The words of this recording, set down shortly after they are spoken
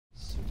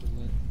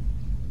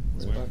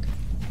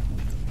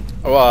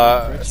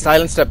Oh,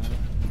 silent step.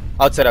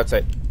 Outside,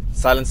 outside.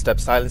 Silent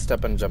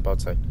step and jump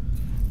outside.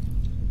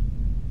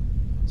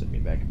 Send me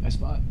back in my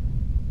spot.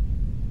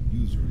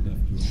 User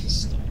left your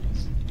channel.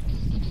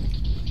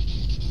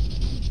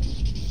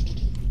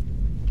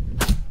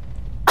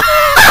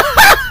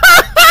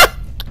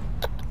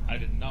 I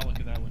did not look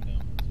at that window.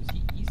 Was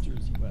he east or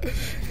is he west?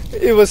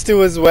 It was to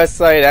his west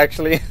side,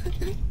 actually.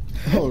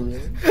 Oh,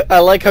 really? I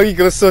like how he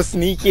goes so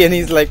sneaky and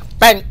he's like,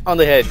 bang! On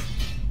the head.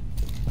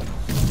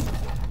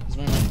 Is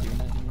my mic doing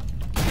that anymore?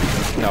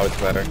 No, it's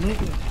better.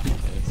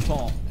 It's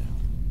tall now.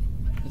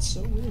 It's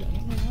so weird. I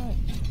don't know why.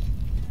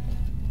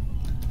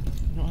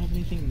 I don't have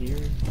anything near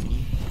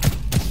me.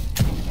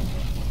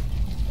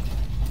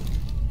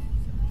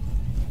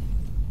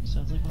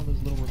 Sounds like one of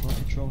those little remote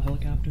control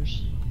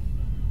helicopters.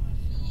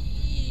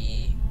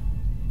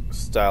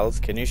 Styles,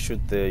 can you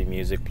shoot the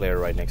music player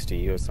right next to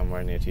you or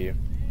somewhere near to you?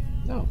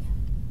 No.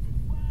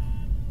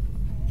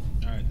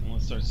 Alright, then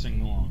let's start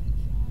singing along.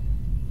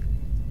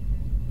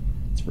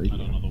 It's I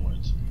don't know the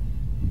words.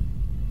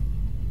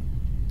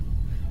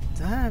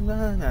 Na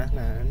na na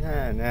na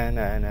na na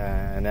na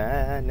na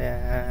na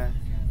na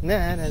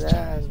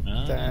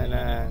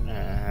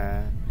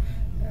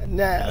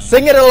na.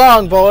 Sing it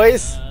along,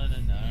 boys.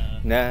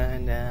 Na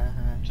na.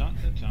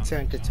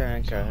 Chanka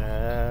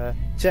Chanka.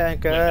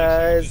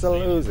 Chanka is a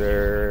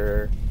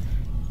loser.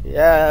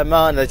 Yeah, I'm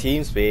on the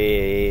team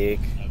speak.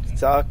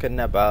 Talking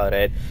about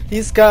it.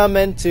 He's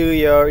coming to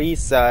your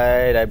east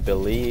side, I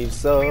believe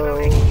so.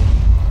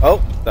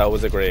 Oh, that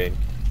was a grenade.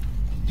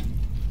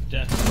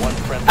 Death. One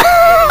friendly.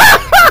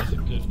 That's a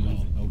good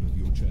call. Out of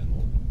your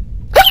channel.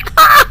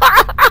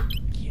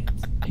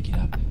 Can't pick it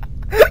up.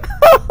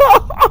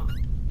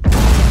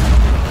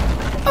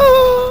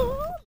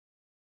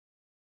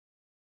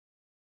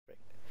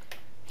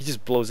 He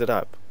just blows it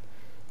up.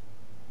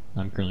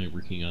 I'm currently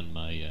working on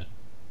my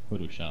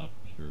Photoshop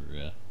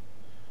for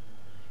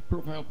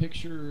profile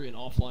picture and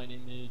offline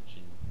image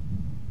and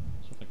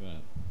stuff like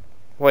that.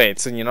 Wait,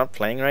 so you're not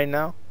playing right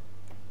now?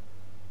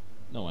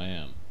 No, I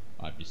am.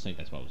 I'm just saying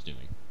that's what I was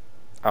doing.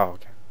 Oh,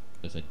 okay.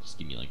 Just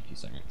give me like a few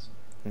seconds.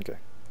 Okay.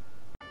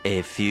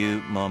 A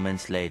few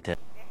moments later.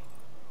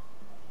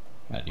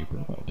 Add new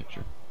profile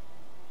picture.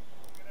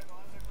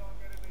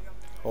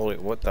 Holy,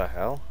 what the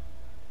hell?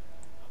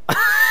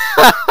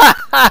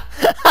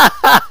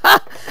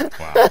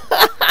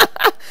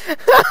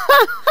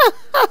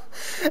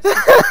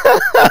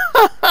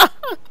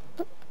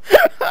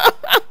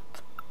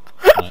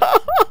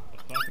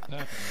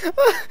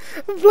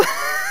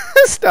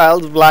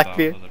 Styles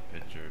Blackbeard. The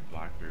picture,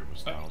 Blackbeard with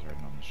Styles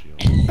written on the shield.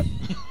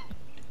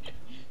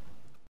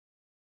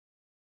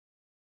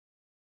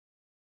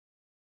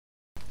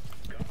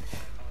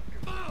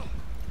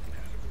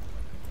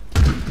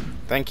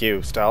 Thank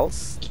you,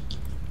 Styles.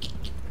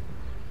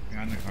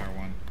 Behind the car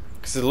one.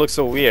 Because it looks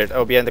so weird.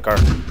 Oh, behind the car.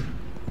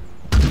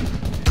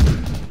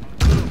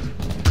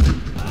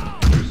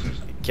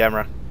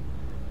 Camera.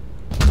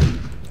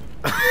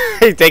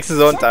 He takes his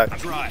own time.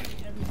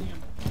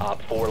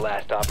 Op 4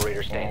 last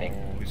operator standing.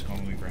 Oh, he's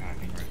calling me for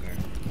hacking right there.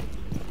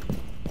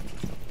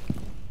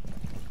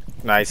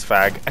 Nice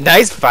fag. A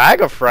nice fag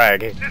or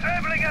frag?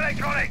 Disabling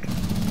electronic!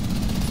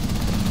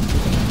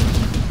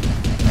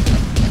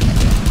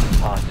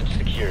 Hostage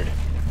secured.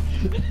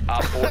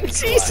 Op 4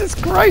 Jesus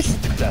Christ!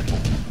 successful.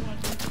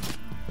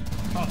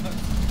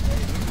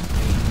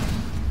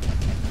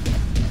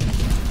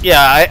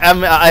 Yeah,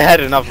 I had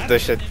enough of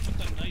this shit.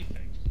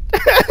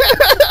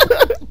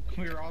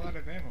 We were all out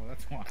of ammo,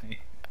 that's why.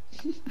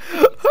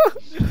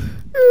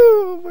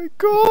 Oh my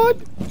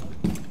god!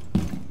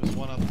 There's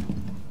one up.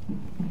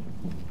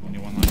 Only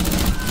one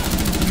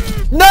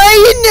left. 9!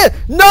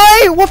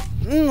 9! What?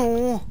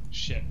 No.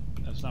 Shit,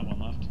 that's not one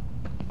left.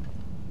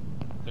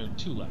 There are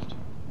two left.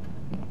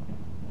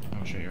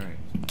 Oh shit, you're right.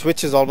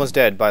 Twitch is almost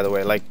dead, by the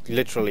way. Like,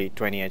 literally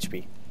 20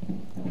 HP.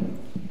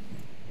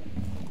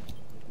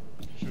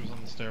 She was on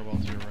the stairwell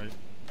to your right.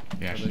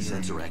 Yeah,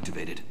 Sensor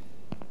activated.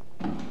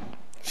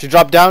 She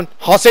dropped down.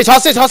 Hostage!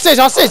 Hostage! Hostage!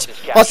 Hostage!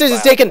 Hostage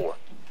is taken!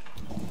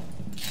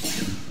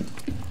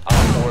 Op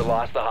 4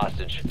 lost the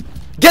hostage.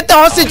 Get the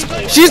hostage!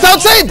 She's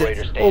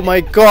outside! Oh my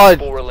god!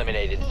 4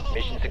 eliminated.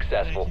 Mission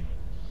successful.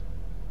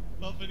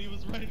 Muffin, he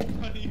was right in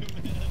front of you,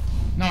 man.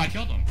 No, I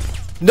killed him.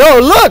 No,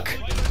 look!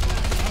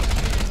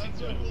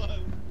 That's what it was.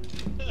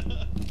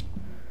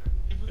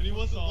 And he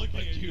wasn't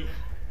looking at you.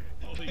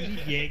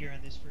 Jaeger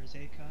on this for his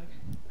ACOG.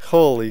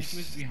 Holy He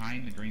was sh...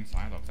 behind the green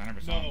silo, because I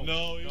never saw him.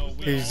 No, he was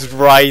He's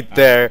right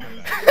there.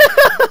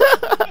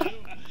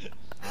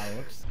 Ah,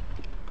 whoops.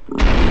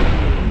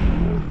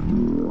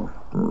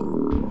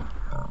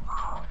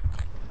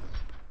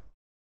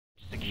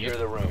 Secure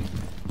the room.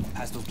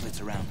 Pass those plates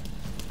around.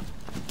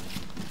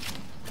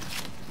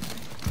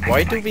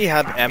 Why do we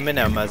have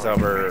Eminem as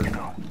our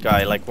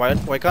guy? Like, why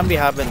can't we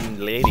have a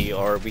lady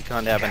or we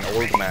can't have an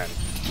old man?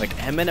 Like,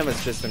 Eminem is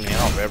pissing me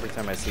off every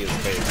time I see his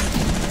face.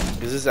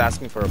 He's just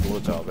asking for a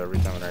blowjob every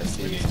time I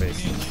see his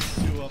face.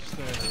 two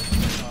upstairs.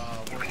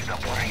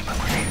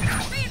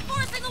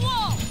 Reinforcing the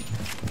wall!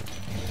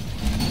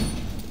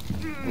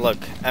 Look,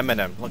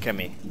 Eminem, look at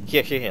me.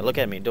 Here, look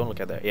at me. Don't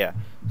look at that. Yeah.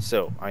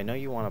 So, I know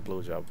you want a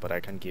blowjob, but I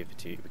can't give it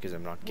to you because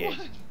I'm not gay.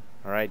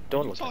 Alright?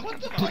 Don't look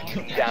at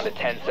me. Down to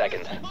 10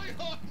 seconds.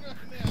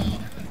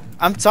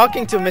 I'm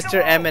talking to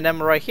Mr. Eminem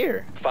right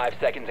here. 5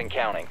 seconds and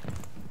counting.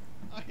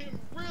 I am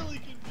really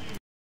confused.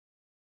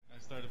 I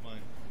started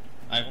mine.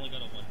 I've only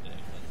got a 1 day.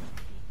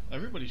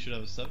 Everybody should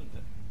have a 7 day.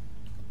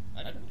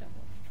 I don't got one.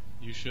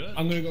 You should.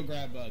 I'm gonna go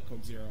grab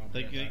Coke Zero.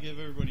 They give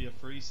everybody a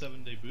free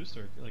 7-day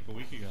booster like a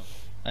week ago.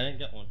 I didn't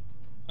get one.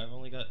 I've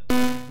only got.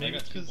 Maybe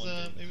it's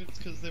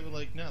because they were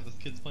like, nah, this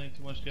kid's playing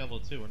too much Diablo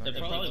 2. We're not They're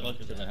gonna probably do that."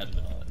 lucky because I hadn't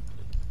been on it.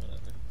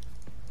 Whatever.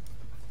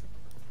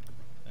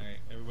 Alright,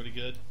 everybody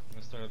good? I'm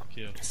gonna start up the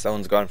queue.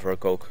 Someone's gone for a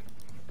Coke.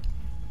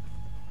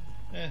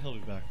 He'll be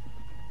back.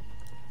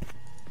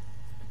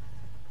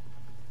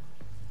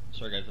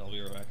 Sorry guys, I'll be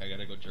right back. I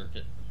gotta go jerk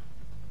it.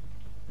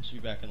 I should be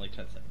back in like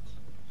 10 seconds.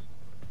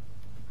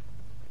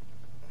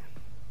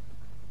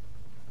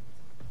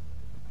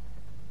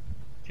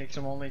 Takes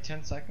him only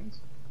 10 seconds?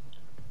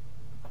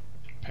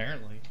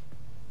 Apparently.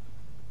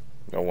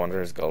 No wonder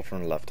his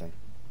girlfriend left him.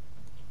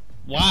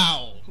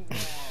 Wow! This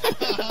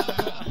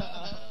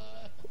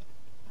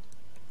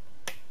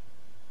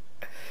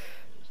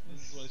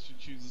is why she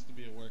chooses to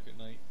be at work at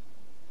night.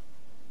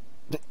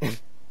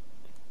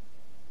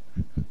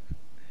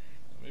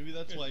 Maybe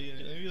that's why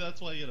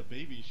you had a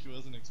baby. She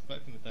wasn't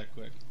expecting it that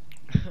quick.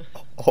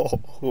 Oh,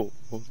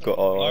 God.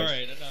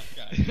 Alright, enough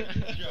guys. It was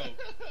a joke.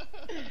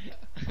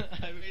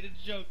 I made a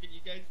joke and you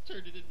guys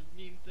turned it into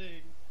mean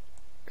things.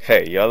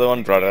 Hey, you're the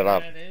one brought it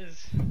up. That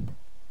is.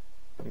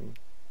 You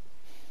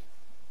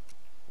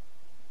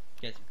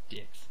guys are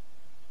dicks.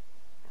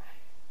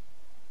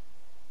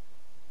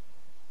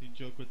 You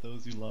joke with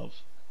those you love.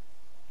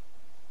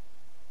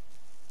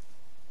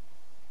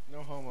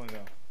 No homo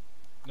though.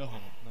 No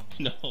homo, no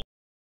homo. No.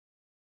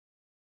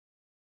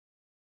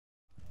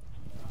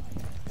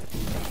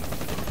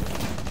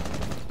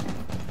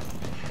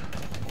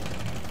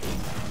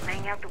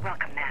 Laying out the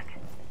welcome mat.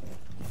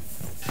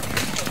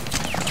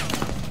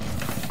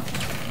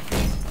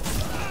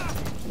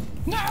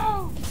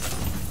 No!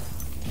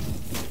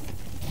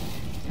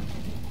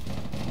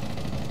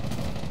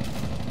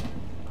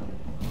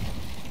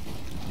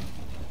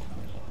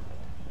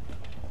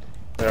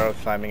 They're all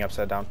climbing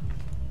upside down.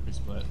 It's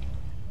split.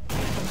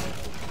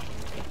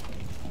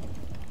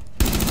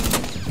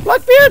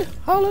 Blackbeard!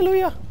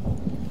 Hallelujah!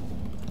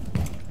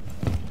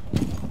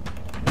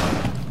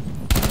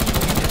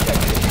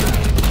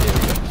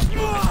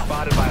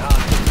 Spotted by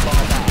hostiles.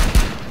 Fall back.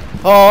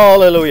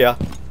 Hallelujah!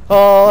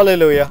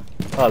 Hallelujah!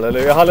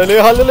 Hallelujah! Hallelujah!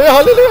 Hallelujah! Hallelujah!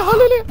 Hallelujah!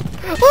 Hallelujah!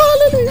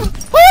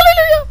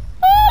 Hallelujah!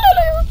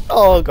 Hallelujah!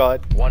 Oh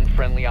God! One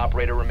friendly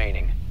operator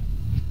remaining.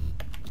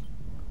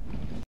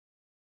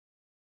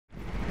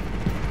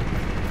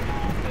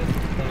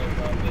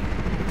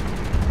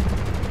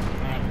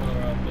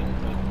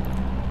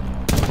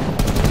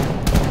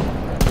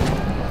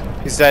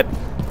 He's dead. One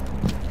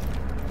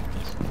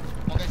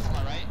guy's to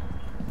my right.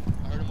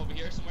 I heard him over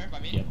here somewhere by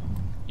me.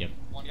 Yep.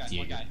 One guy, Jaeger.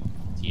 one guy.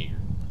 Jaeger.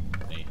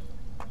 Hey.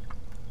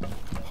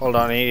 Hold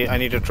on, I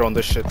need to drone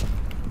this shit.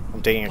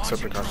 I'm taking extra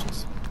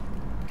precautions.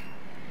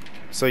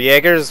 So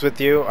Jaeger's with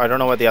you. I don't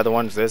know what the other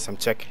one's is. I'm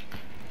checking.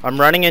 I'm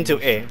running into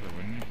A.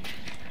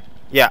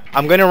 Yeah,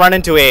 I'm gonna run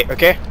into A, okay?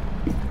 Okay.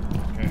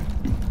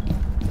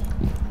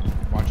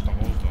 Watch the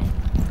holes though.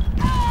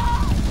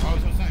 Oh,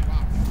 it's outside,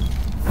 wow.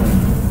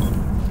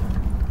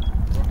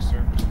 Look,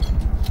 sir.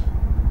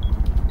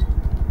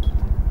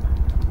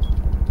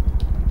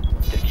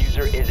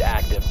 Diffuser is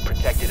active.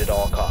 Protected at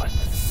all costs.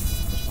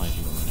 Just find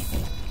you running.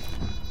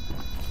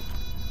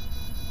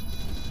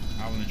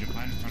 Alan, did you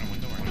plan in front of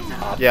window or no?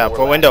 Op Yeah, 4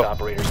 for last window.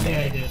 operator Yeah, I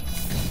standing. did.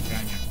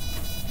 Behind you.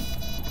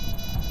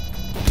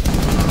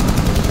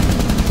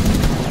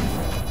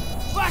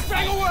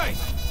 Flashbang away!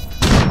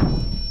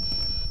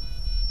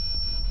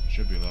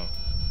 Should be low.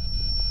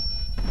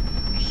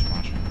 I'm just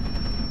watching.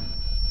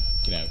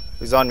 Get out.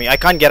 He's on me. I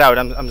can't get out.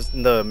 I'm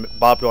in the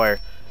barbed wire.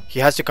 He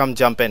has to come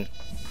jump in.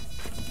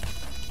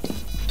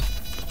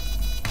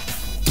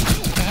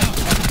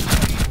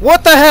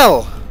 What the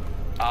hell?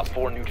 Op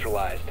 4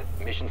 neutralized.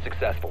 Mission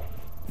successful.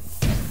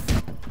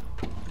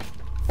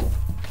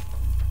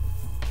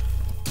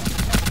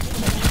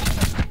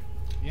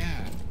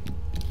 Yeah.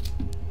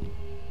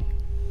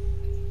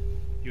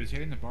 He was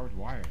hitting the barbed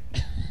wire.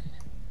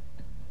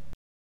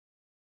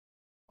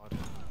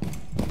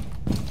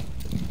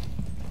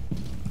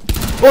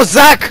 Oh,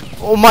 Zach!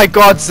 Oh my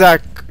God,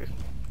 Zach!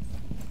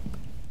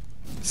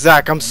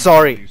 Zach, I'm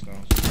sorry.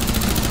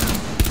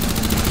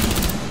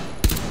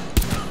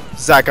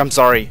 Zach, I'm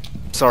sorry.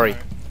 Sorry.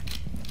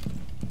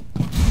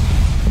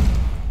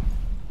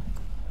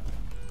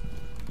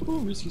 Ooh,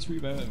 riskiest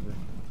rebound ever.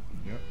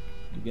 Yep.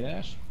 You get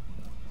Ash?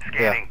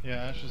 Yeah. Yeah,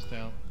 Ash is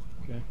down.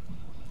 Okay.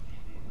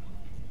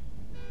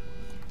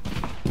 How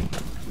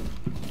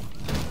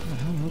the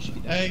hell should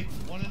he die? Hey,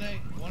 one in A,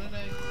 one in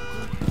A.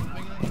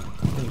 Ping in A.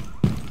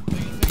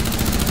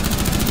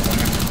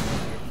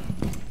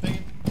 Ping in.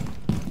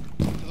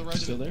 To the right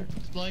Still of it. there?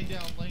 Laying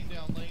down, laying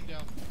down, laying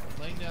down,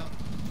 laying down.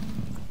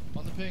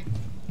 On the the ping.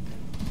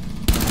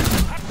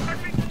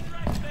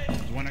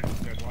 There's one next to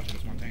the stairs. Watch it.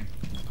 It's Montaigne.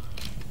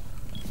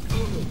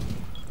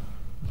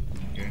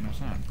 Okay, no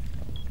sign.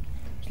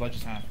 Sledge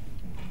is half.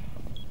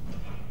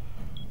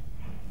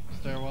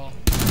 Stairwell.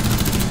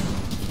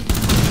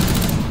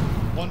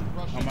 One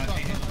rush. On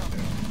Montaigne.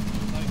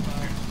 Nice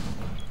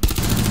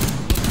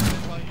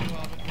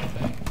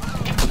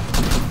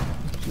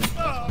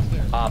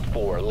Op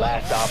 4,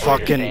 last operator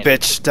Fucking standing.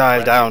 bitch,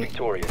 dive down.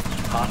 Victorious.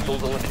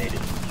 Hostiles eliminated.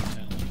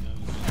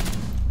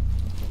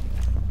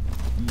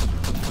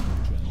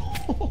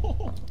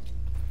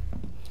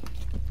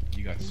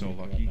 You got so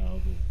lucky.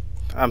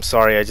 I'm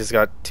sorry, I just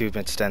got 2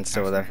 bitch tents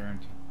over there.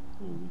 Confirmed.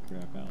 Holy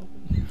crap,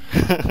 Alvin.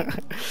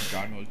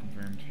 God mode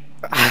confirmed.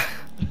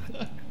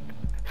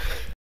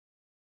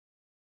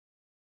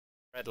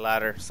 Red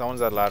ladder.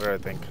 Someone's at ladder, I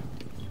think.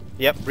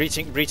 Yep,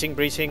 breaching. They're East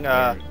in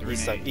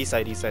side,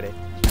 east side A.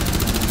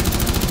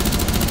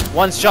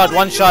 One shot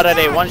at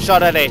A, one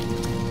shot at A.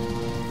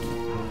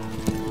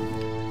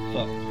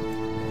 Fuck.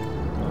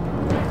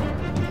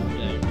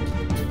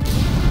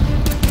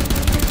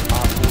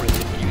 Op 4 is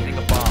defusing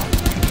a bomb.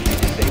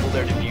 Disable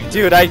their diffuser.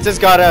 Dude, I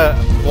just got a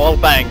wall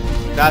bang.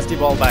 Nasty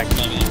ball bang.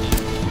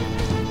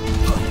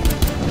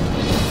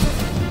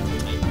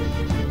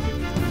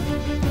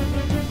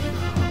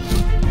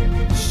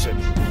 Shit.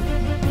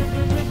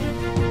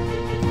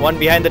 One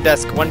behind the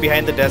desk in A.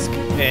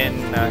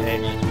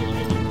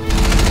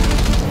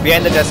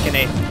 Behind the desk in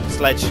A.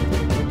 Sledge.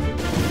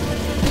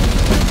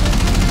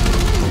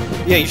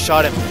 Yeah, you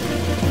shot him.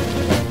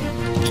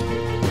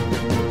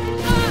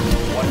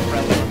 One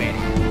friendly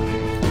remaining.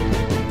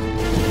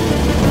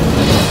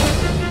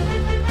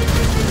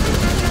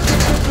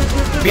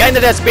 Behind the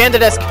desk. One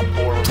Op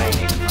 4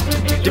 remaining.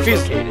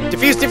 Defuse. Located.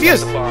 Defuse.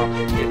 The bomb.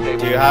 Disable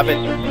Do you have it?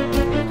 diffuser.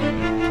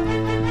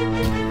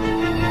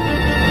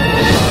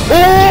 Oh!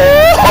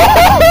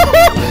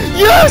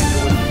 Yes!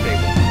 Diffuser was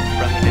disabled.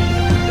 Friendly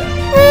mission is success.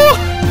 Oh!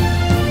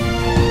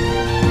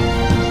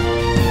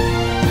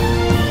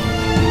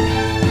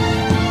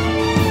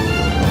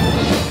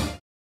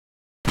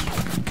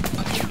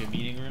 Okay,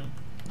 meeting room.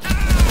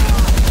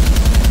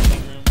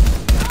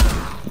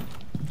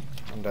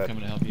 I'm dead.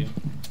 Coming to help you.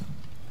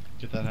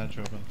 Get that hatch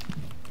open.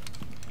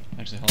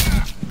 Actually, hold on.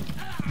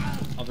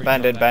 I'll bring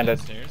Bandit, you back bandit.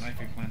 downstairs.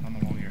 Knifey plant on the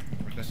wall here.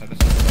 Or this side,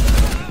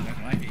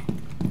 Knifey.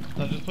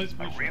 No, just place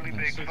breach. Really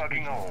big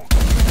fucking hole.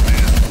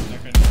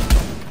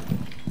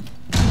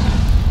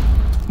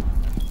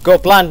 Go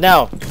plant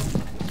now.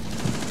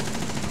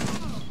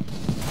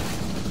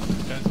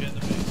 Guys, get in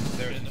the base.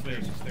 Get in the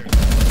base.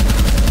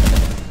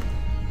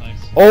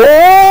 Nice.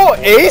 Oh,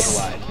 ace.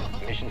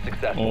 Mission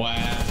successful.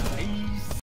 Wow.